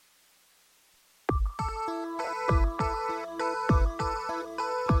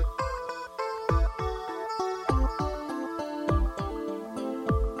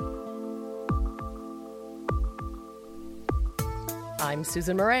I'm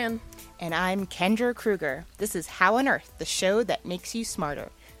Susan Moran. And I'm Kendra Kruger. This is How on Earth, the show that makes you smarter.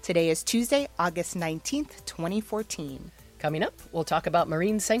 Today is Tuesday, August 19th, 2014. Coming up, we'll talk about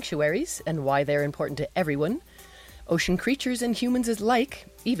marine sanctuaries and why they're important to everyone, ocean creatures and humans alike,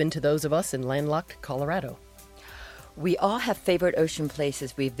 even to those of us in landlocked Colorado. We all have favorite ocean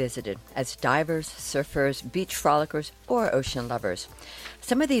places we've visited as divers, surfers, beach frolickers, or ocean lovers.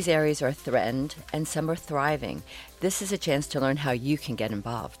 Some of these areas are threatened and some are thriving. This is a chance to learn how you can get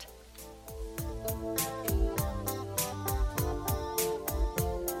involved.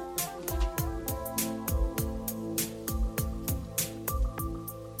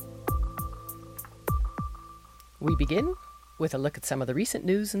 We begin with a look at some of the recent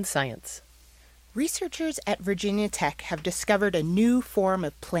news in science. Researchers at Virginia Tech have discovered a new form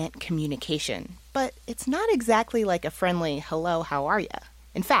of plant communication, but it's not exactly like a friendly hello, how are ya?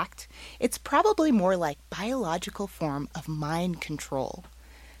 In fact, it's probably more like a biological form of mind control.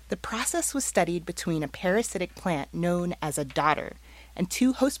 The process was studied between a parasitic plant known as a dodder and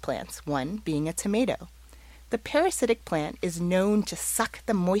two host plants, one being a tomato. The parasitic plant is known to suck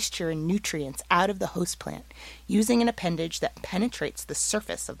the moisture and nutrients out of the host plant using an appendage that penetrates the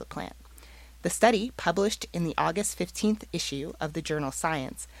surface of the plant. The study, published in the August 15th issue of the journal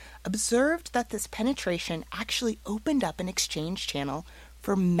Science, observed that this penetration actually opened up an exchange channel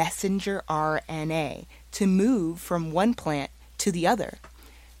for messenger RNA to move from one plant to the other.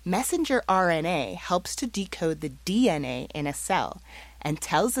 Messenger RNA helps to decode the DNA in a cell and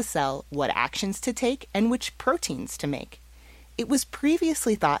tells the cell what actions to take and which proteins to make. It was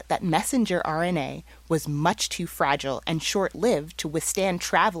previously thought that messenger RNA was much too fragile and short-lived to withstand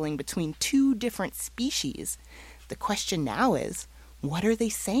traveling between two different species. The question now is, what are they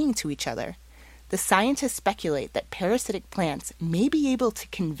saying to each other? The scientists speculate that parasitic plants may be able to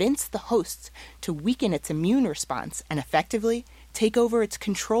convince the hosts to weaken its immune response and effectively take over its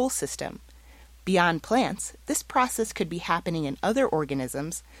control system. Beyond plants, this process could be happening in other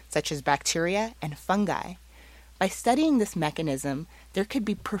organisms, such as bacteria and fungi. By studying this mechanism, there could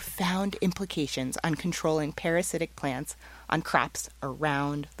be profound implications on controlling parasitic plants on crops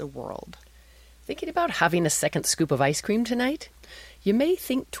around the world. Thinking about having a second scoop of ice cream tonight? You may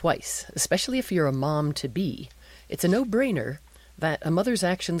think twice, especially if you're a mom-to-be. It's a no-brainer that a mother's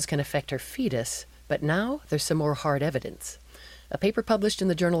actions can affect her fetus, but now there's some more hard evidence. A paper published in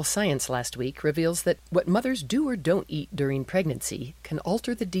the journal Science last week reveals that what mothers do or don't eat during pregnancy can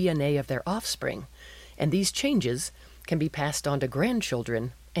alter the DNA of their offspring, and these changes can be passed on to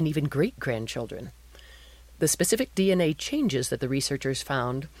grandchildren and even great-grandchildren. The specific DNA changes that the researchers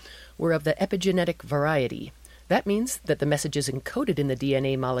found were of the epigenetic variety. That means that the messages encoded in the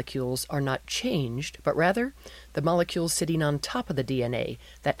DNA molecules are not changed, but rather the molecules sitting on top of the DNA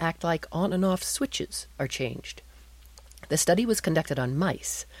that act like on and off switches are changed. The study was conducted on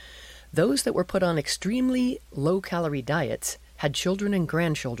mice. Those that were put on extremely low-calorie diets had children and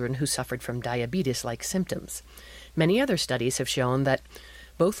grandchildren who suffered from diabetes-like symptoms. Many other studies have shown that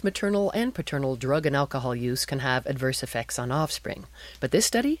both maternal and paternal drug and alcohol use can have adverse effects on offspring. But this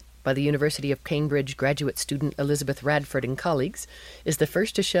study, by the University of Cambridge graduate student Elizabeth Radford and colleagues, is the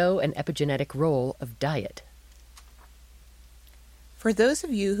first to show an epigenetic role of diet. For those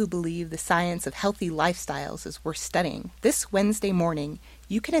of you who believe the science of healthy lifestyles is worth studying, this Wednesday morning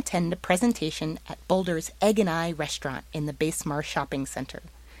you can attend a presentation at Boulder's Egg and Eye restaurant in the Basemar Shopping Center.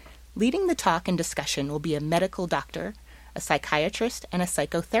 Leading the talk and discussion will be a medical doctor, a psychiatrist, and a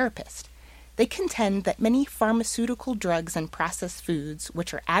psychotherapist. They contend that many pharmaceutical drugs and processed foods,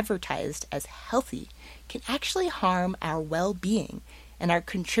 which are advertised as healthy, can actually harm our well-being and are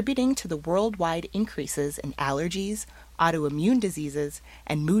contributing to the worldwide increases in allergies, autoimmune diseases,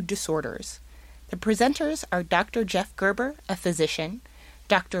 and mood disorders. The presenters are Dr. Jeff Gerber, a physician,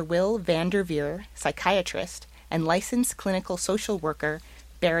 Dr. Will Vanderveer, psychiatrist, and licensed clinical social worker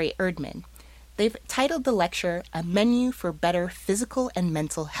Barry Erdman. They've titled the lecture, A Menu for Better Physical and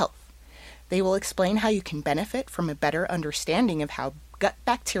Mental Health. They will explain how you can benefit from a better understanding of how gut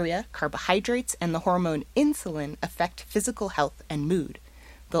bacteria, carbohydrates, and the hormone insulin affect physical health and mood.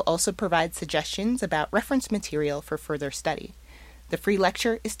 They'll also provide suggestions about reference material for further study. The free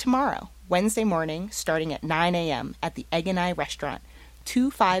lecture is tomorrow, Wednesday morning, starting at 9 a.m. at the Egg and Eye Restaurant,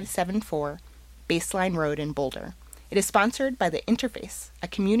 2574 Baseline Road in Boulder. It is sponsored by The Interface, a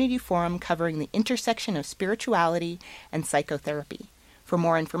community forum covering the intersection of spirituality and psychotherapy. For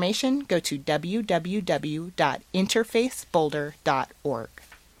more information, go to www.interfaceboulder.org.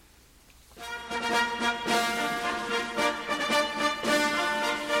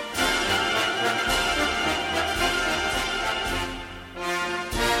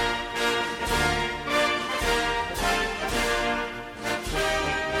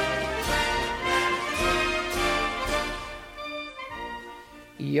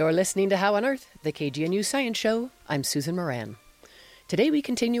 You're listening to How on Earth, the KGNU Science Show. I'm Susan Moran. Today we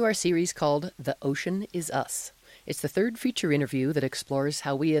continue our series called The Ocean is Us. It's the third feature interview that explores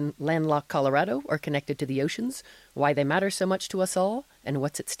how we in landlocked Colorado are connected to the oceans, why they matter so much to us all, and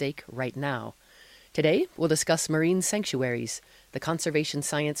what's at stake right now. Today we'll discuss marine sanctuaries, the conservation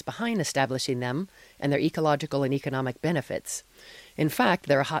science behind establishing them, and their ecological and economic benefits. In fact,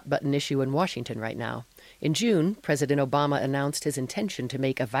 they're a hot-button issue in Washington right now. In June, President Obama announced his intention to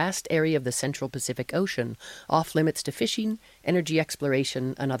make a vast area of the Central Pacific Ocean off-limits to fishing, energy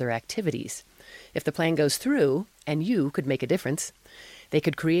exploration, and other activities. If the plan goes through, and you could make a difference, they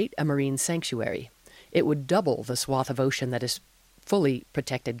could create a marine sanctuary. It would double the swath of ocean that is fully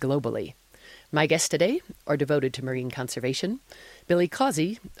protected globally. My guests today are devoted to marine conservation. Billy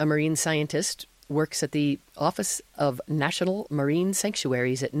Causey, a marine scientist, works at the Office of National Marine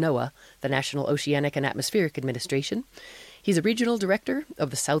Sanctuaries at NOAA, the National Oceanic and Atmospheric Administration. He's a regional director of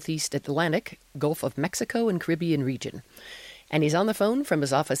the Southeast Atlantic, Gulf of Mexico, and Caribbean region. And he's on the phone from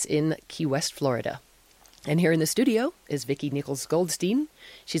his office in Key West, Florida. And here in the studio is Vicki Nichols-Goldstein.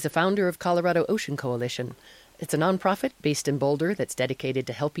 She's the founder of Colorado Ocean Coalition. It's a nonprofit based in Boulder that's dedicated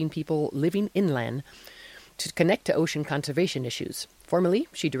to helping people living inland to connect to ocean conservation issues. Formerly,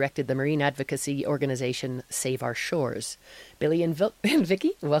 she directed the marine advocacy organization Save Our Shores. Billy and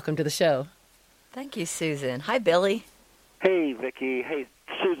Vicki, welcome to the show. Thank you, Susan. Hi, Billy. Hey, Vicki. Hey,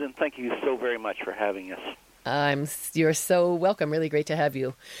 Susan. Thank you so very much for having us. You're so welcome. Really great to have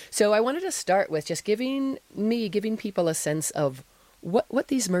you. So I wanted to start with just giving people a sense of what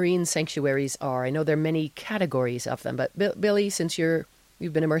these marine sanctuaries are. I know there are many categories of them, but Billy, since you've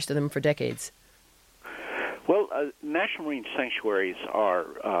been immersed in them for decades. Well, national marine sanctuaries are,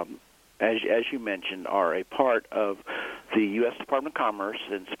 as you mentioned, are a part of the U.S. Department of Commerce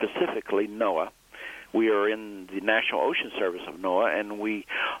and specifically NOAA. We are in the National Ocean Service of NOAA, and we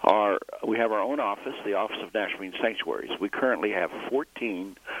have our own office, the Office of National Marine Sanctuaries. We currently have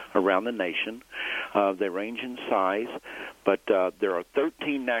 14 around the nation. They range in size, but there are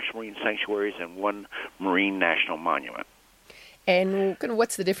 13 national marine sanctuaries and one marine national monument. And kind of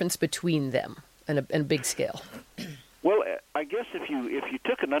what's the difference between them and a big scale? Well, I guess if you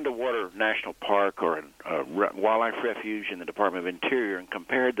took an underwater national park or a wildlife refuge in the Department of Interior and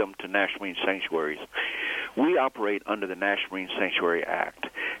compared them to national marine sanctuaries, we operate under the National Marine Sanctuary Act,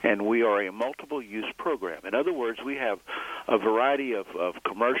 and we are a multiple-use program. In other words, we have a variety of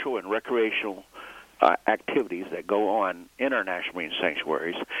commercial and recreational activities that go on in our national marine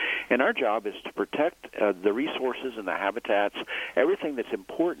sanctuaries, and our job is to protect the resources and the habitats, everything that's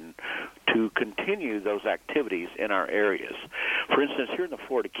important to continue those activities in our areas. For instance, here in the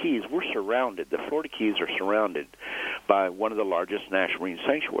Florida Keys, the Florida Keys are surrounded by one of the largest national marine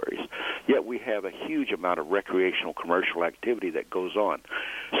sanctuaries, yet we have a huge amount of recreational commercial activity that goes on.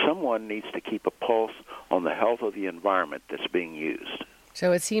 Someone needs to keep a pulse on the health of the environment that's being used.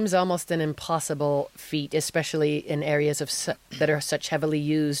 So it seems almost an impossible feat, especially in areas that are such heavily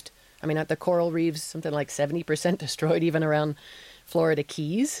used. I mean, at the coral reefs, something like 70% destroyed even around Florida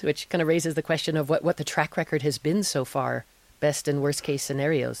Keys, which kind of raises the question of what the track record has been so far, best and worst case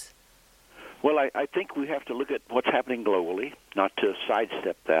scenarios. Well, I think we have to look at what's happening globally, not to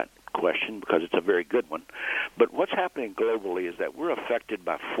sidestep that question because it's a very good one. But what's happening globally is that we're affected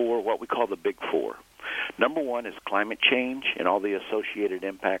by what we call the big four. Number one is climate change and all the associated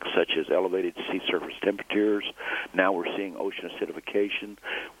impacts such as elevated sea surface temperatures. Now we're seeing ocean acidification.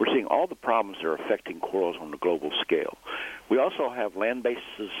 We're seeing all the problems that are affecting corals on a global scale. We also have land-based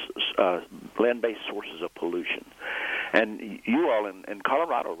sources of pollution. And you all in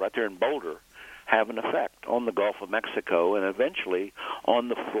Colorado, right there in Boulder, have an effect on the Gulf of Mexico and eventually on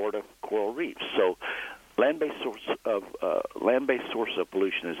the Florida coral reefs. So land-based source of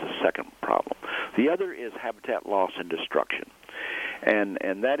pollution is the second problem. The other is habitat loss and destruction. And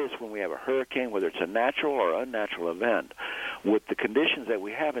that is when we have a hurricane, whether it's a natural or unnatural event. With the conditions that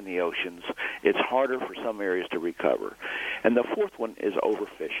we have in the oceans, it's harder for some areas to recover. And the fourth one is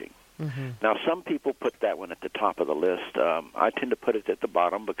overfishing. Mm-hmm. Now, some people put that one at the top of the list. I tend to put it at the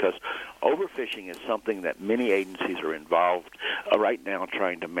bottom because overfishing is something that many agencies are involved right now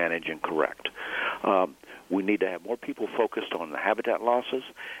trying to manage and correct. We need to have more people focused on the habitat losses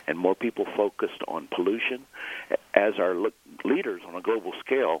and more people focused on pollution as our leaders on a global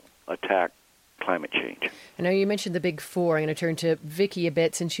scale attack climate change. I know you mentioned the big four. I'm going to turn to Vicki a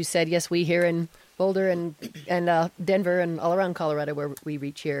bit since you said, yes, we here in Boulder and Denver and all around Colorado where we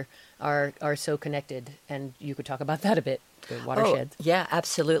reach here are so connected. And you could talk about that a bit, the watersheds. Oh, yeah,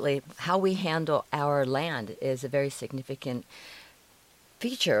 absolutely. How we handle our land is a very significant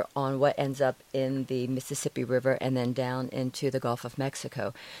feature on what ends up in the Mississippi River and then down into the Gulf of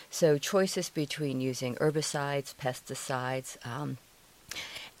Mexico. So choices between using herbicides, pesticides,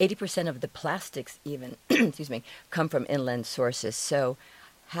 80% of the plastics even, excuse me, come from inland sources. So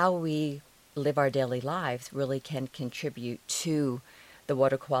how we live our daily lives really can contribute to the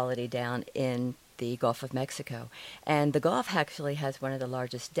water quality down in the Gulf of Mexico. And the Gulf actually has one of the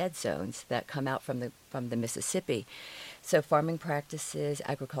largest dead zones that come out from the Mississippi. So farming practices,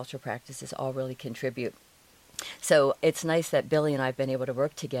 agricultural practices all really contribute. So it's nice that Billy and I have been able to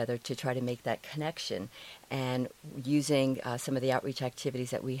work together to try to make that connection, and using some of the outreach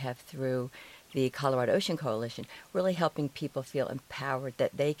activities that we have through the Colorado Ocean Coalition, really helping people feel empowered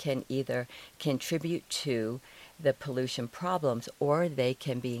that they can either contribute to the pollution problems, or they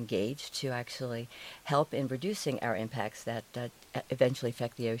can be engaged to actually help in reducing our impacts that eventually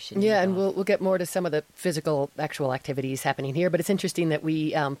affect the ocean. Yeah, and we'll get more to some of the physical, actual activities happening here. But it's interesting that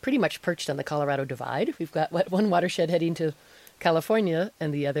we pretty much perched on the Colorado Divide. We've got one watershed heading to California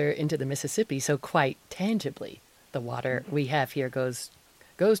and the other into the Mississippi. So quite tangibly, the water we have here goes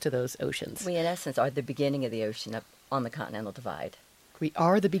to those oceans. We, in essence, are the beginning of the ocean up on the Continental Divide. We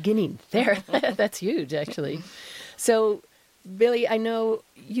are the beginning. There, that's huge, actually. So, Billy, I know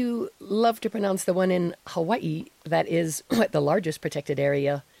you love to pronounce the one in Hawaii that is the largest protected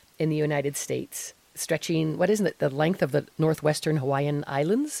area in the United States, stretching, what isn't it, the length of the northwestern Hawaiian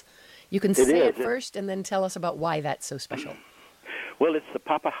Islands? You can say it first and then tell us about why that's so special. Well, it's the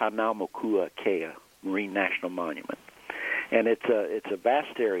Papahanaumokuakea Kea Marine National Monument. And it's a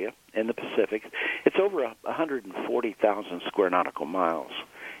vast area in the Pacific. It's over 140,000 square nautical miles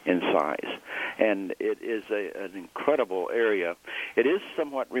in size, and it is an incredible area. It is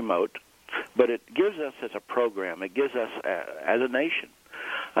somewhat remote, but it gives us as a program, it gives us as a nation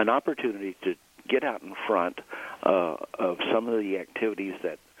an opportunity to get out in front of some of the activities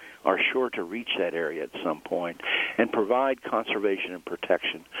that are sure to reach that area at some point, and provide conservation and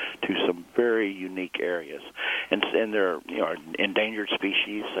protection to some very unique areas. And there are endangered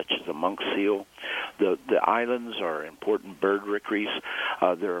species such as the monk seal. The islands are important bird rookeries.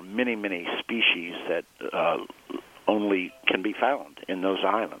 There are many, many species that only can be found in those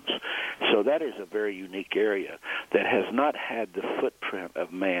islands. So that is a very unique area that has not had the footprint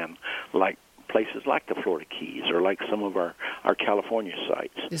of man like places like the Florida Keys or like some of our California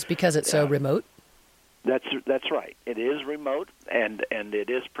sites. Just because it's so remote? That's right. It is remote, and it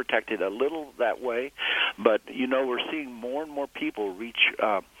is protected a little that way. But, we're seeing more and more people reach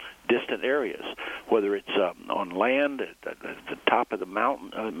distant areas, whether it's on land at the top of the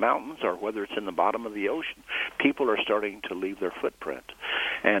mountains or whether it's in the bottom of the ocean. People are starting to leave their footprint.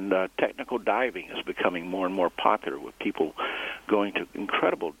 And technical diving is becoming more and more popular, with people going to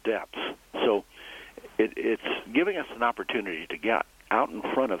incredible depths. So it's giving us an opportunity to get out in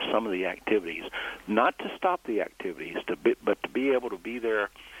front of some of the activities, not to stop the activities, but to be able to be there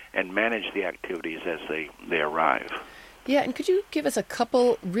and manage the activities as they arrive. Yeah, and could you give us a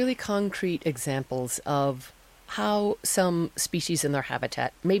couple really concrete examples of how some species in their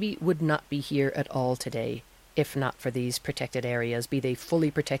habitat maybe would not be here at all today if not for these protected areas, be they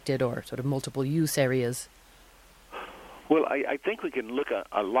fully protected or sort of multiple use areas? Well, I think we can look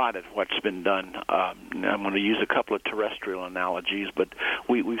a lot at what's been done. I'm going to use a couple of terrestrial analogies, but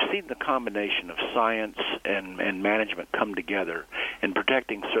we've seen the combination of science and management come together in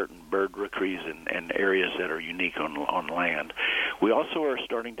protecting certain bird rookeries and areas that are unique on land. We also are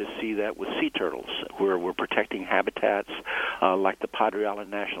starting to see that with sea turtles, where we're protecting habitats like the Padre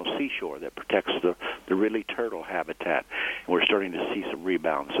Island National Seashore that protects the Ridley turtle habitat. And we're starting to see some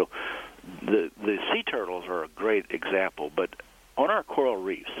rebound. So the sea turtles are a great example, but on our coral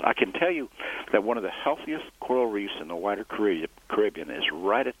reefs, I can tell you that one of the healthiest coral reefs in the wider Caribbean is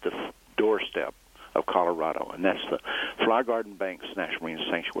right at the doorstep of Colorado, and that's the Flower Garden Banks National Marine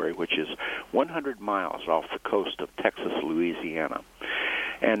Sanctuary, which is 100 miles off the coast of Texas, Louisiana.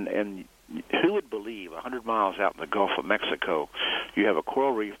 And who would believe 100 miles out in the Gulf of Mexico, you have a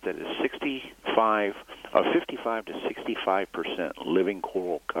coral reef that is 55 to 65% living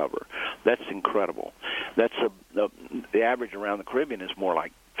coral cover. That's incredible. That's the average around the Caribbean is more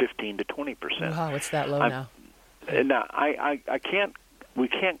like 15 to 20%. Wow, it's that low now. Now, we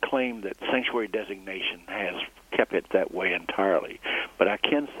can't claim that sanctuary designation has kept it that way entirely, but I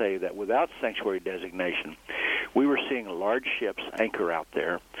can say that without sanctuary designation, we were seeing large ships anchor out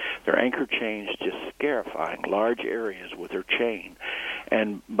there. Their anchor chains just scarifying large areas with their chain.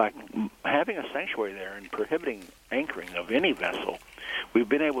 And by having a sanctuary there and prohibiting anchoring of any vessel, we've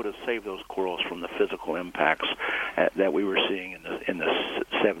been able to save those corals from the physical impacts that we were seeing in the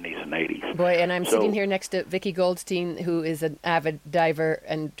 70s and 80s. Boy, and I'm sitting here next to Vicki Goldstein, who is an avid diver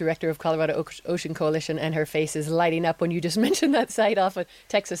and director of Colorado Ocean Coalition, and her face is lighting up when you just mentioned that site off of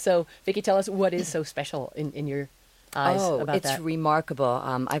Texas. So, Vicki, tell us what is so special in your eyes about that. It's remarkable.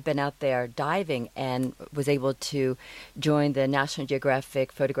 I've been out there diving and was able to join the National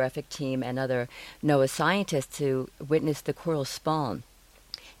Geographic photographic team and other NOAA scientists to witness the coral spawn.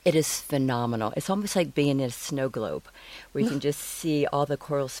 It is phenomenal. It's almost like being in a snow globe, where you can just see all the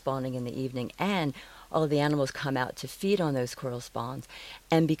coral spawning in the evening, and all of the animals come out to feed on those coral spawns.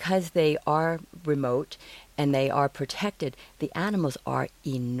 And because they are remote and they are protected, the animals are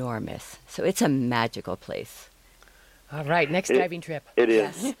enormous. So it's a magical place. All right, next diving trip. It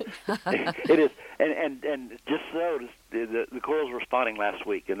is. It is. And just so, the corals were spawning last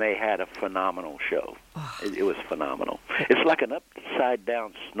week, and they had a phenomenal show. Oh. It was phenomenal. It's like an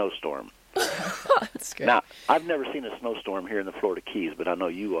upside-down snowstorm. That's great. Now, I've never seen a snowstorm here in the Florida Keys, but I know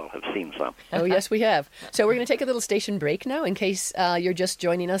you all have seen some. Oh, yes, we have. So we're going to take a little station break now in case you're just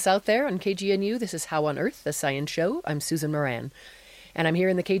joining us out there on KGNU. This is How on Earth, the Science Show. I'm Susan Moran, and I'm here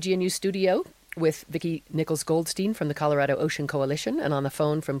in the KGNU studio with Vicki Nichols-Goldstein from the Colorado Ocean Coalition, and on the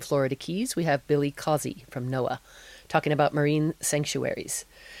phone from Florida Keys, we have Billy Causey from NOAA, talking about marine sanctuaries.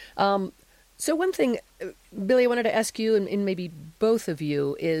 So one thing, Billy, I wanted to ask you, and maybe both of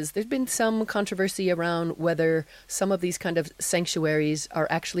you, is there's been some controversy around whether some of these kind of sanctuaries are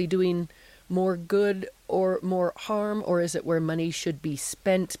actually doing more good or more harm, or is it where money should be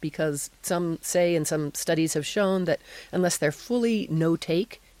spent? Because some say, and some studies have shown, that unless they're fully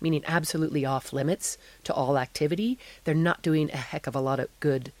no-take, meaning absolutely off limits to all activity, they're not doing a heck of a lot of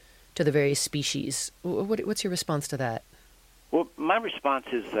good to the various species. What's your response to that? Well, my response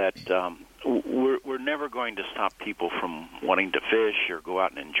is that we're never going to stop people from wanting to fish or go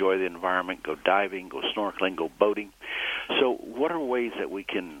out and enjoy the environment, go diving, go snorkeling, go boating. So what are ways that we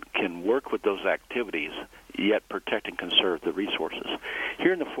can work with those activities, yet protect and conserve the resources?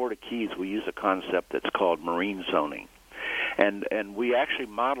 Here in the Florida Keys, we use a concept that's called marine zoning. And we actually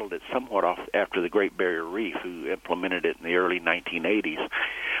modeled it somewhat off after the Great Barrier Reef, who implemented it in the early 1980s.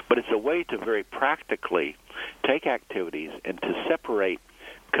 But it's a way to very practically take activities and to separate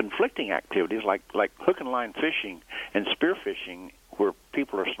conflicting activities like hook and line fishing and spearfishing, where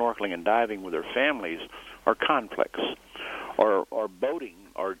people are snorkeling and diving with their families, are conflicts. Or boating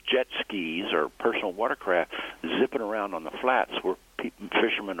or jet skis or personal watercraft zipping around on the flats where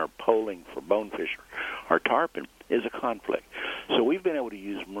fishermen are poling for bonefish or tarpon is a conflict. So we've been able to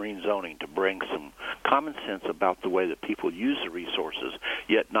use marine zoning to bring some common sense about the way that people use the resources,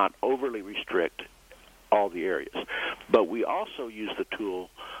 yet not overly restrict all the areas. But we also use the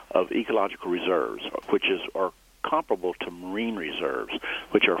tool of ecological reserves, which are comparable to marine reserves,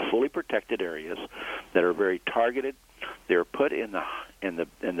 which are fully protected areas that are very targeted. They're put in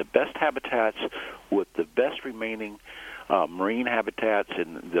the best habitats with the best remaining marine habitats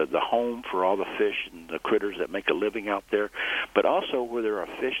and the home for all the fish and the critters that make a living out there, but also where there are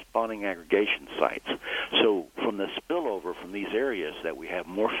fish spawning aggregation sites. So from the spillover from these areas that we have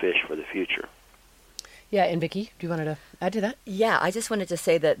more fish for the future. Yeah, and Vicki, do you want to add to that? Yeah, I just wanted to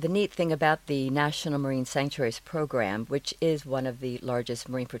say that the neat thing about the National Marine Sanctuaries program, which is one of the largest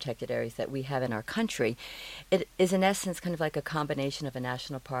marine protected areas that we have in our country, it is in essence kind of like a combination of a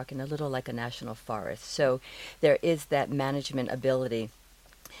national park and a little like a national forest. So there is that management ability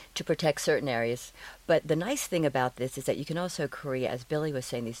to protect certain areas. But the nice thing about this is that you can also create, as Billy was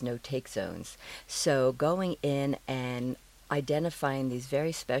saying, these no-take zones. So going in and identifying these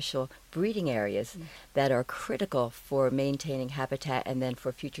very special breeding areas that are critical for maintaining habitat and then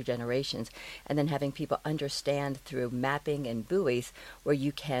for future generations, and then having people understand through mapping and buoys where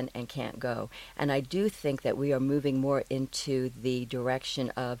you can and can't go. And I do think that we are moving more into the direction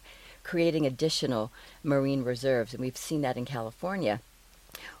of creating additional marine reserves, and we've seen that in California,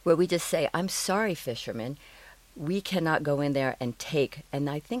 where we just say, I'm sorry, fishermen, we cannot go in there and take. And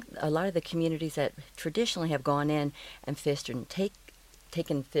I think a lot of the communities that traditionally have gone in and fished and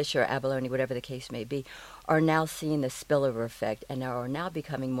taken fish or abalone, whatever the case may be, are now seeing the spillover effect and are now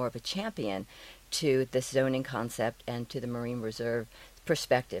becoming more of a champion to this zoning concept and to the marine reserve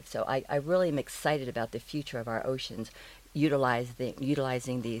perspective. So I really am excited about the future of our oceans,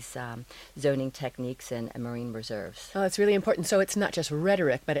 utilizing these zoning techniques and marine reserves. Oh, it's really important. So it's not just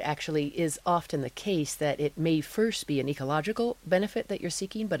rhetoric, but it actually is often the case that it may first be an ecological benefit that you're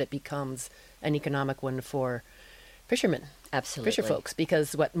seeking, but it becomes an economic one for fishermen. Absolutely. Fisher folks,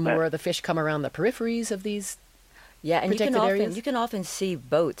 because more of the fish come around the peripheries of these and areas? you can often see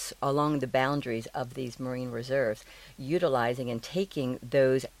boats along the boundaries of these marine reserves utilizing and taking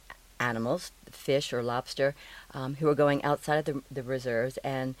those animals, fish or lobster, who are going outside of the reserves.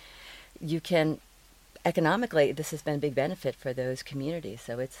 And you can, economically, this has been a big benefit for those communities.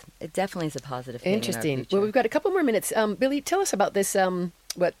 So it definitely is a positive thing. Interesting. In our future. Well, we've got a couple more minutes. Billy, tell us about this,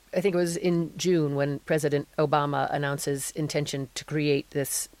 what I think it was in June when President Obama announces intention to create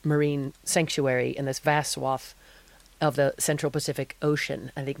this marine sanctuary in this vast swath of the Central Pacific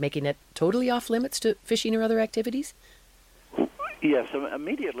Ocean, I think making it totally off limits to fishing or other activities? Yes,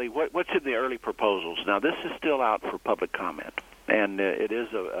 immediately. What's in the early proposals? Now, this is still out for public comment, and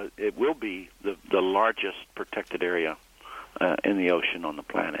it will be the largest protected area in the ocean on the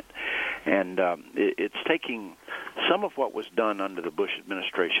planet. And it's taking some of what was done under the Bush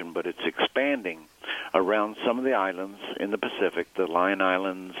administration, but it's expanding around some of the islands in the Pacific, the Line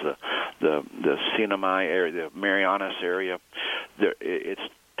Islands, the Sinai area, the Marianas area. It's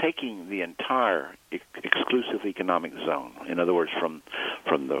taking the entire exclusive economic zone, in other words, from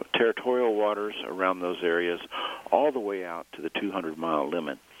the territorial waters around those areas all the way out to the 200-mile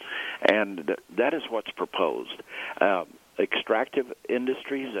limit. And that is what's proposed. Extractive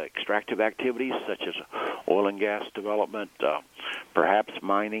industries, extractive activities such as oil and gas development, perhaps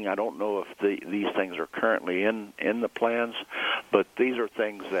mining. I don't know if these things are currently in the plans, but these are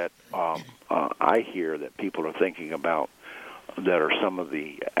things that I hear that people are thinking about, that are some of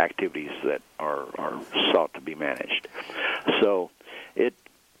the activities that are sought to be managed. So it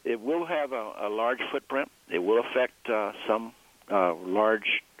will have a large footprint. It will affect some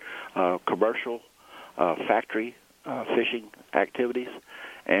large commercial factory fishing activities,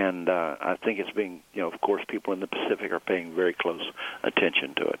 and I think it's being, of course, people in the Pacific are paying very close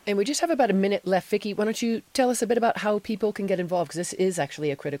attention to it. And we just have about a minute left. Vicki, why don't you tell us a bit about how people can get involved, because this is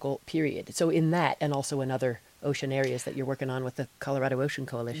actually a critical period. So in that, and also in other ocean areas that you're working on with the Colorado Ocean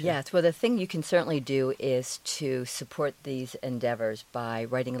Coalition. Yes, well, the thing you can certainly do is to support these endeavors by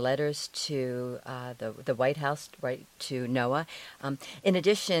writing letters to the White House, right, to NOAA. In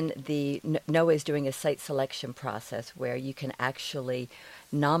addition, the NOAA is doing a site selection process where you can actually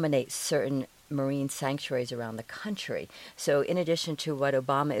nominate certain marine sanctuaries around the country. So in addition to what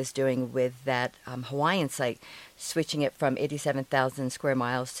Obama is doing with that Hawaiian site, switching it from 87,000 square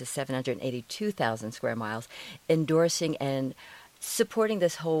miles to 782,000 square miles, endorsing and supporting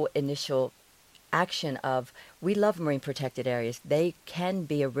this whole initial action of, we love marine protected areas. They can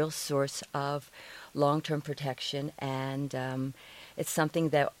be a real source of long-term protection, and it's something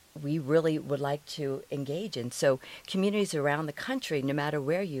that we really would like to engage in. So communities around the country, no matter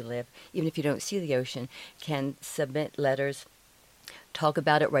where you live, even if you don't see the ocean, can submit letters, talk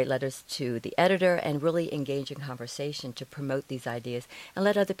about it, write letters to the editor, and really engage in conversation to promote these ideas and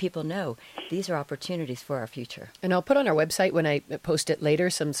let other people know these are opportunities for our future. And I'll put on our website, when I post it later,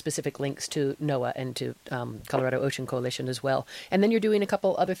 some specific links to NOAA and to Colorado Ocean Coalition as well. And then you're doing a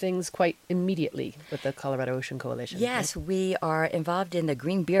couple other things quite immediately with the Colorado Ocean Coalition. Yes, we are involved in the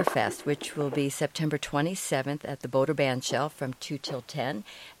Green Beer Fest, which will be September 27th at the Boulder Bandshell from 2 till 10.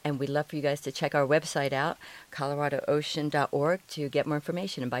 And we'd love for you guys to check our website out, coloradoocean.org, to get more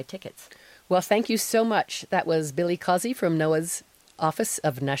information and buy tickets. Well, thank you so much. That was Billy Causey from NOAA's Office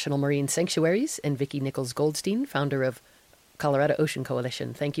of National Marine Sanctuaries and Vicki Nichols-Goldstein, founder of Colorado Ocean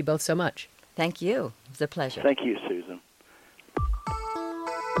Coalition. Thank you both so much. Thank you. It was a pleasure. Thank you, Susan.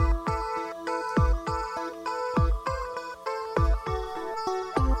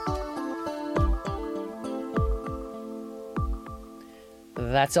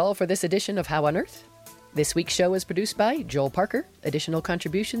 That's all for this edition of How on Earth. This week's show was produced by Joel Parker. Additional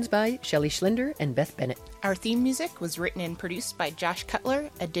contributions by Shelley Schlinder and Beth Bennett. Our theme music was written and produced by Josh Cutler.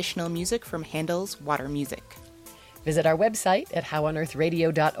 Additional music from Handel's Water Music. Visit our website at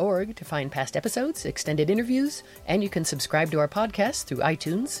howonearthradio.org to find past episodes, extended interviews, and you can subscribe to our podcast through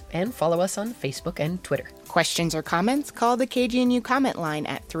iTunes and follow us on Facebook and Twitter. Questions or comments? Call the KGNU comment line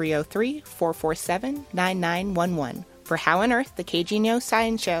at 303-447-9911. For How on Earth, the KGNU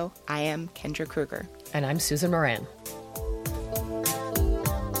Science Show, I am Kendra Kruger. And I'm Susan Moran.